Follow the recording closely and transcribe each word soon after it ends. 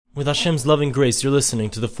With Hashem's loving grace, you're listening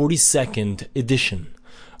to the 42nd edition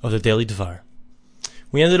of the Daily Dvar.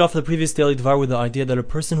 We ended off the previous Daily Dvar with the idea that a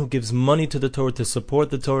person who gives money to the Torah to support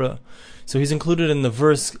the Torah, so he's included in the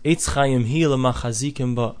verse, Eitz Chaim hi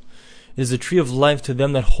l'machazikim ba. It is a tree of life to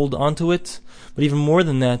them that hold on to it, but even more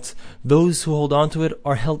than that, those who hold on to it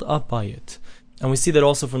are held up by it. And we see that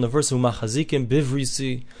also from the verse, U'machazikim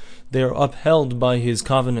bivrisi, they are upheld by his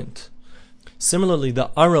covenant. Similarly,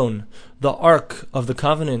 the Aron, the Ark of the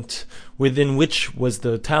Covenant, within which was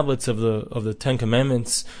the tablets of the Ten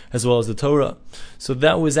Commandments, as well as the Torah. So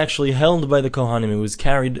that was actually held by the Kohanim. It was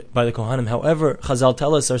carried by the Kohanim. However, Chazal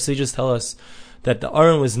tell us, our sages tell us, that the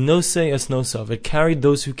Aron was nosei es nosav. It carried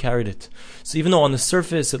those who carried it. So even though on the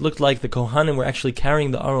surface it looked like the Kohanim were actually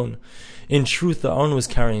carrying the Aron, in truth the Aron was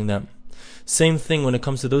carrying them. Same thing when it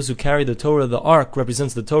comes to those who carry the Torah. The Ark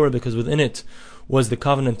represents the Torah because within it was the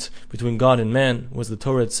covenant between God and man, was the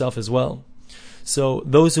Torah itself as well. So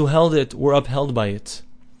those who held it were upheld by it.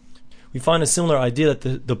 We find a similar idea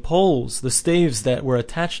that the poles, the staves that were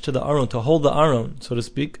attached to the Aron, to hold the Aron, so to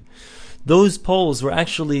speak, those poles were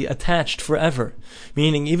actually attached forever.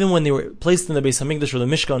 Meaning, even when they were placed in the Beis HaMikdash or the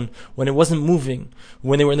Mishkan, when it wasn't moving,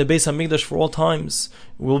 when they were in the Beis HaMikdash for all times,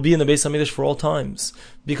 will be in the Beis HaMikdash for all times.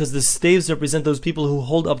 Because the staves represent those people who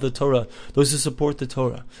hold up the Torah, those who support the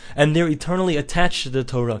Torah. And they're eternally attached to the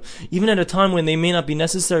Torah. Even at a time when they may not be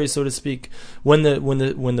necessary, so to speak, when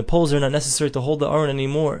the poles are not necessary to hold the Aron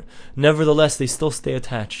anymore, nevertheless, they still stay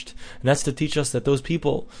attached. And that's to teach us that those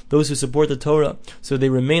people, those who support the Torah, so they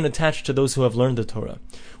remain attached to those who have learned the Torah.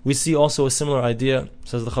 We see also a similar idea,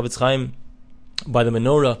 says the Chavetz Chaim, by the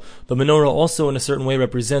menorah. The menorah also in a certain way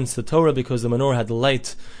represents the Torah because the menorah had the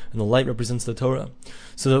light, and the light represents the Torah.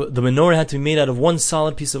 So the menorah had to be made out of one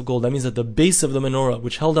solid piece of gold. That means that the base of the menorah,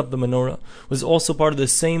 which held up the menorah, was also part of the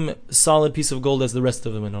same solid piece of gold as the rest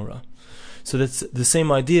of the menorah. So that's the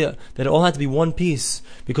same idea, that it all had to be one piece,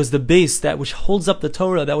 because the base, that which holds up the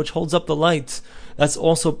Torah, that which holds up the light, that's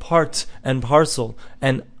also part and parcel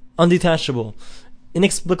and undetachable,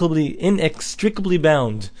 inextricably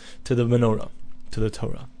bound to the menorah, to the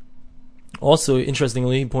Torah. Also,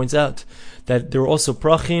 interestingly, he points out that there were also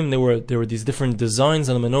prachim, there were these different designs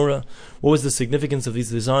on the menorah. What was the significance of these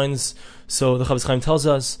designs? So the Chavetz Chaim tells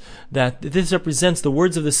us that this represents the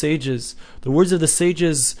words of the sages. The words of the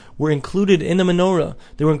sages were included in the menorah.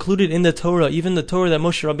 They were included in the Torah. Even the Torah that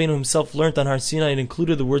Moshe Rabbeinu himself learned on Har Sinai, it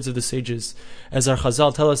included the words of the sages. As our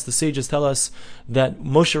Chazal tell us, the sages tell us that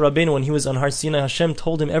Moshe Rabbeinu, when he was on Har Sinai, Hashem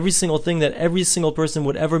told him every single thing that every single person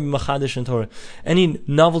would ever be machadish in Torah. Any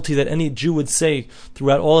novelty that any Jew would say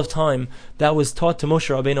throughout all of time, that was taught to Moshe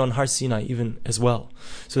Rabbeinu on Har Sinai even as well.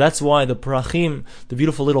 So that's why the parachim, the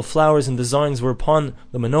beautiful little flowers and designs, were upon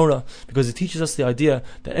the menorah, because it teaches us the idea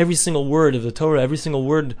that every single word of the Torah, every single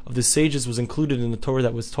word of the sages was included in the Torah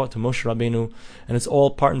that was taught to Moshe Rabbeinu, and it's all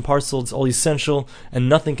part and parcel, it's all essential, and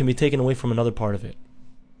nothing can be taken away from another part of it.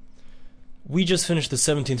 We just finished the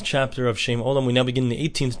 17th chapter of Shem Olam. We now begin the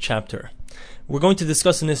 18th chapter. We're going to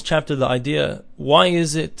discuss in this chapter the idea, why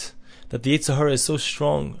is it that the Yetzer Hara is so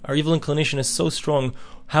strong? Our evil inclination is so strong.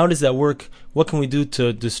 How does that work? What can we do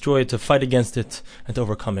to destroy it, to fight against it, and to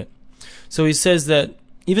overcome it? So he says that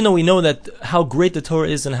even though we know that how great the Torah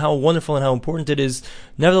is and how wonderful and how important it is,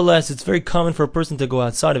 nevertheless, it's very common for a person to go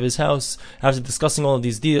outside of his house after discussing all of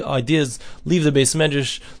these ideas, leave the Beis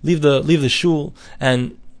Medrash, leave the shul,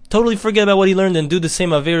 and totally forget about what he learned and do the same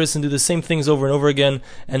averos and do the same things over and over again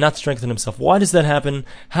and not strengthen himself. Why does that happen?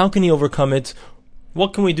 How can he overcome it?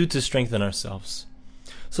 What can we do to strengthen ourselves?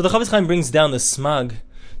 So the Chavetz Chaim brings down the Smag,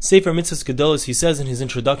 Sefer Mitzvos Gedolos. He says in his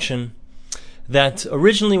introduction that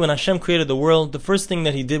originally when Hashem created the world, the first thing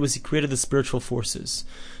that he did was he created the spiritual forces.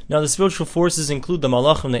 Now the spiritual forces include the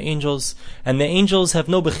Malachim, the angels, and the angels have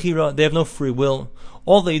no bechira, they have no free will.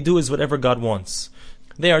 All they do is whatever God wants.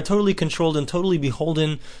 They are totally controlled and totally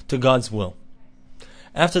beholden to God's will.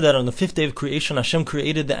 After that, on the 5th day of creation, Hashem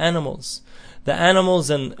created the animals. The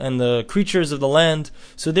animals and the creatures of the land,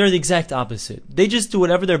 so they're the exact opposite. They just do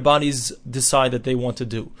whatever their bodies decide that they want to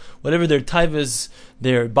do. Whatever their taivas,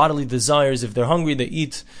 their bodily desires. If they're hungry, they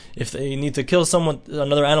eat. If they need to kill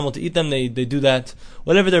another animal to eat them, they do that.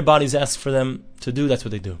 Whatever their bodies ask for them to do, that's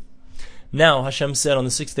what they do. Now, Hashem said on the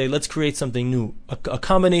 6th day, let's create something new, a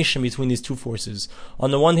combination between these two forces. On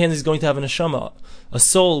the one hand, he's going to have an neshama, a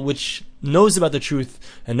soul which knows about the truth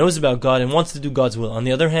and knows about God and wants to do God's will. On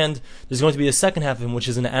the other hand, there's going to be a second half of him, which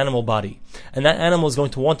is an animal body. And that animal is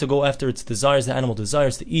going to want to go after its desires. The animal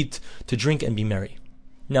desires to eat, to drink, and be merry.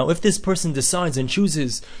 Now, if this person decides and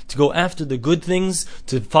chooses to go after the good things,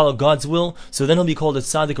 to follow God's will, so then he'll be called a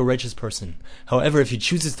tzaddik, a righteous person. However, if he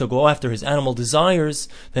chooses to go after his animal desires,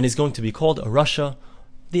 then he's going to be called a rasha,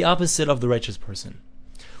 the opposite of the righteous person.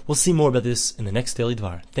 We'll see more about this in the next Daily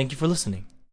Dvar. Thank you for listening.